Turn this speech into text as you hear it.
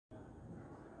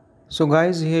So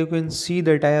guys, here you can see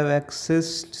that I have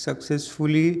accessed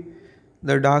successfully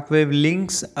the dark web.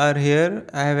 Links are here.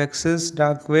 I have accessed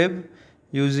dark web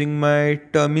using my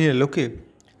terminal. Okay.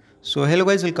 So hello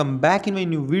guys, welcome back in my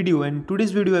new video, and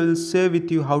today's video I will share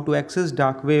with you how to access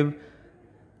dark web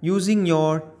using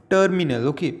your terminal.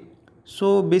 Okay,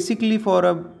 so basically, for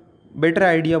a better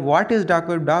idea what is dark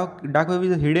web, dark web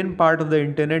is a hidden part of the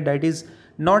internet that is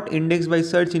not indexed by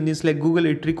search engines like Google.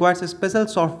 It requires a special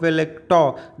software like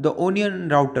Tor, the onion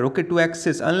router, okay, to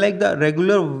access. Unlike the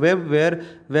regular web where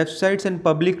websites and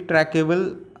public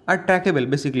trackable are trackable,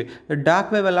 basically the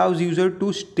dark web allows user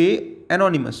to stay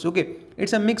anonymous. Okay,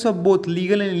 it's a mix of both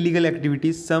legal and illegal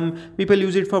activities. Some people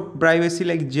use it for privacy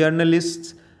like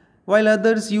journalists, while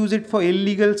others use it for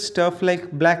illegal stuff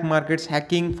like black markets,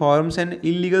 hacking, forums, and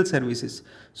illegal services.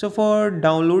 So for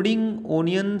downloading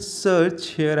Onion Search,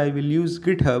 here I will use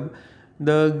GitHub.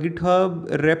 The GitHub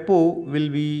repo will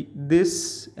be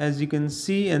this, as you can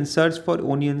see, and search for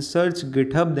Onion Search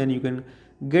GitHub. Then you can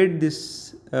get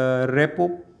this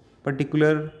repo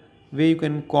particular way. You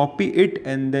can copy it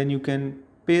and then you can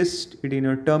paste it in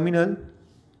your terminal.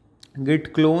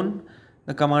 Git clone,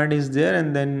 the command is there,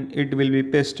 and then it will be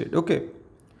pasted. Okay,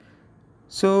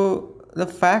 so the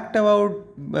fact about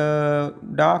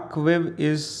dark web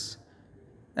is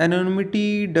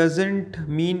anonymity doesn't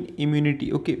mean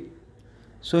immunity. Okay,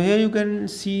 so here you can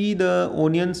see the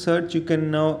onion search. You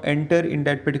can now enter in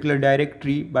that particular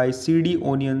directory by cd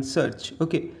onion search.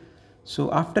 Okay, so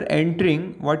after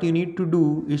entering, what you need to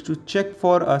do is to check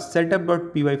for a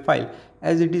setup.py file.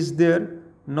 As it is there,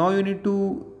 now you need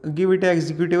to give it a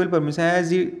executable permission.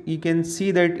 As you can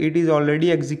see that it is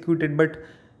already executed, but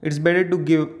it's better to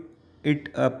give it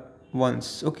up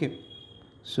once. Okay,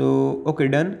 so okay,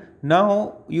 done.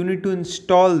 Now you need to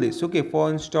install this. Okay,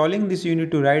 for installing this you need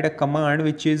to write a command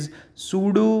which is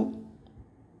sudo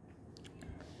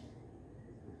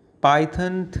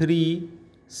python 3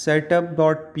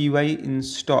 setup.py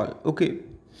install. Okay,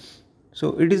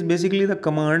 so it is basically the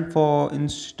command for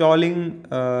installing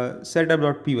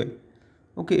setup.py.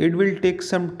 Okay, it will take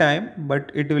some time,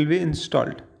 but it will be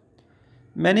installed.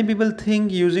 Many people think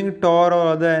using Tor or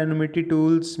other anonymity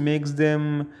tools makes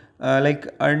them like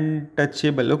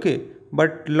untouchable. Okay,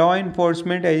 but law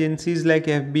enforcement agencies like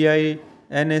FBI,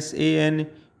 NSA, and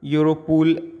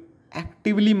Europol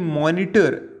actively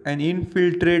monitor and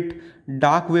infiltrate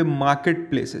dark web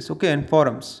marketplaces. Okay, and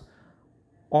forums.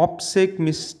 OPSEC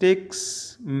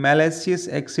mistakes, malicious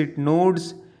exit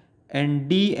nodes, and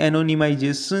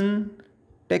de-anonymization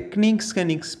techniques can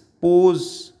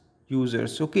expose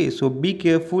users. Okay, so be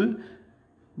careful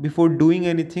before doing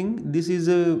anything. This is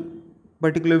a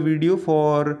particular video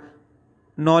for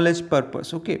knowledge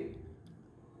purpose. Okay,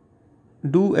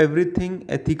 do everything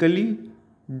ethically.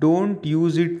 Don't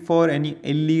use it for any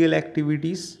illegal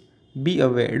activities. Be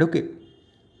aware. Okay,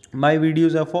 my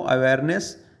videos are for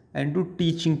awareness and to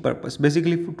teaching purpose,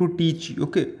 basically to teach you,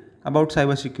 okay, about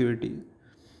cybersecurity.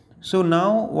 So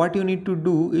now what you need to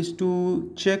do is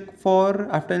to check for,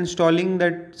 after installing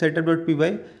that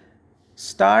setup.py,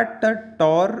 start the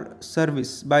Tor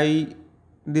service by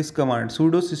this command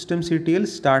sudo systemctl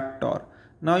start Tor.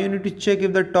 Now you need to check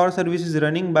if the Tor service is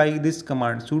running by this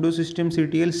command sudo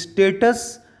systemctl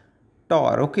status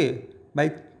Tor. Okay,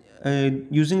 by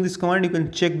using this command you can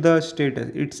check the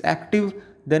status. It's active,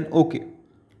 then okay.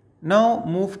 Now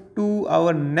move to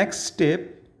our next step,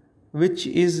 which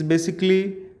is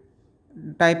basically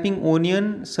typing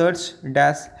onion search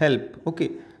dash help. Okay,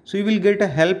 so you will get a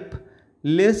help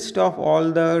list of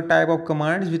all the type of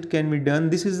commands which can be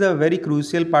done. This is the very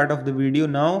crucial part of the video.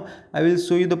 Now I will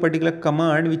show you the particular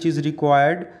command which is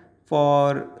required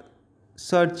for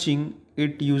searching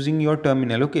it using your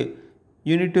terminal. Okay,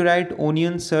 you need to write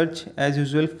onion search as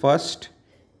usual first.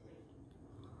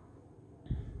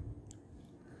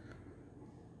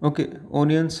 Okay,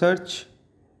 onion search.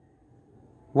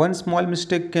 One small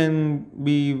mistake can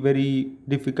be very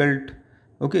difficult.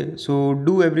 Okay, so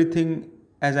do everything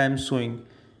as I am showing.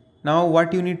 Now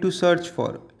what you need to search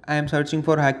for? I am searching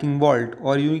for hacking vault,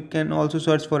 or you can also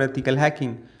search for ethical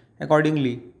hacking.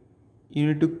 Accordingly, you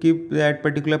need to keep that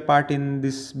particular part in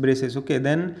this braces. Okay,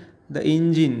 then the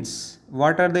engines.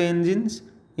 What are the engines?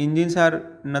 Engines are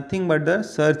nothing but the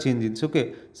search engines.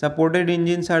 Okay, supported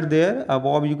engines are there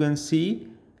above. You can see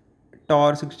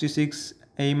Tor 66,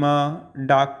 Aima,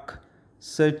 Duck,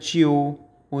 Searchio,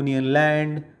 Onion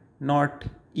Land, Not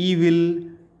Evil,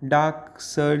 Dark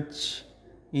Search,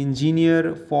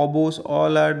 Engineer, Phobos,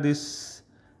 all are this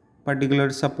particular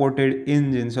supported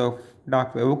engines of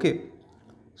dark web. Okay,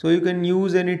 so you can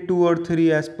use any 2 or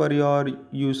 3 as per your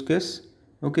use case.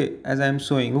 Okay, as I am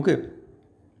showing. Okay,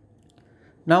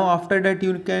 Now after that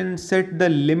you can set the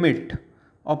limit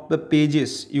of the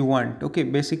pages you want. Okay,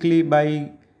 basically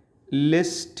by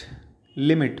list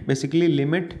limit, basically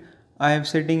limit I am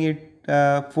setting it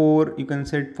 4. You can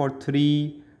set for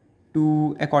 3,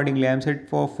 2, accordingly I am set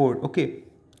for 4. Okay,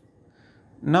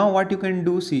 now what you can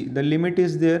do, see the limit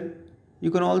is there,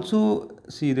 you can also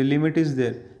see the limit is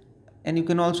there, and you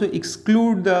can also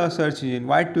exclude the search engine.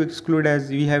 Why to exclude? As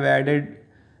we have added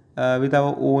with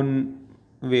our own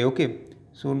way. Okay,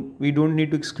 so we don't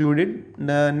need to exclude it.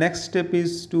 The next step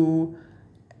is to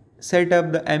set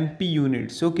up the MP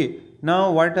units. Okay,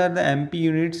 now what are the MP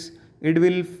units? It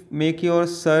will make your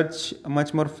search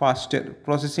much more faster,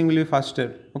 processing will be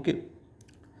faster. Okay,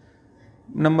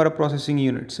 number of processing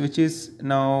units, which is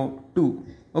now 2.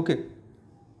 Okay,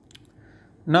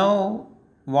 now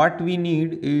what we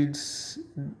need is,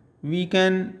 we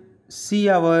can see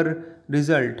our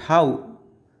result. How?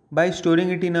 By storing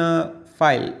it in a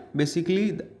file.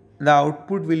 Basically the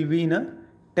output will be in a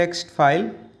text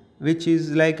file, which is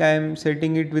like I am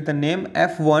setting it with a name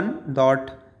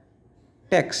f1.txt.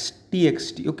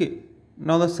 Okay,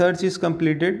 now the search is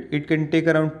completed. It can take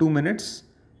around 2 minutes.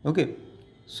 Okay,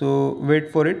 so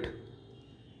wait for it.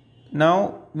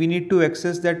 Now we need to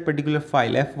access that particular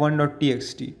file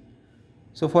f1.txt.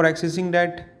 so for accessing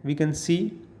that, we can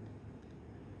see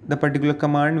the particular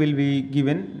command will be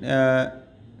given,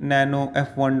 nano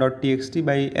f1.txt.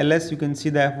 By ls you can see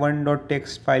the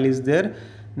f1.txt file is there.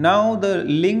 Now the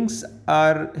links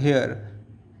are here,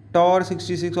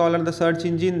 tor66, all are the search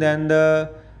engine, then the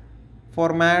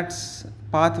formats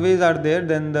pathways are there,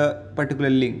 then the particular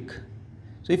link.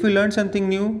 So if you learned something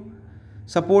new,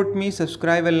 support me,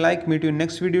 subscribe and like. Meet you in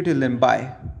next video. Till then,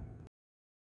 bye.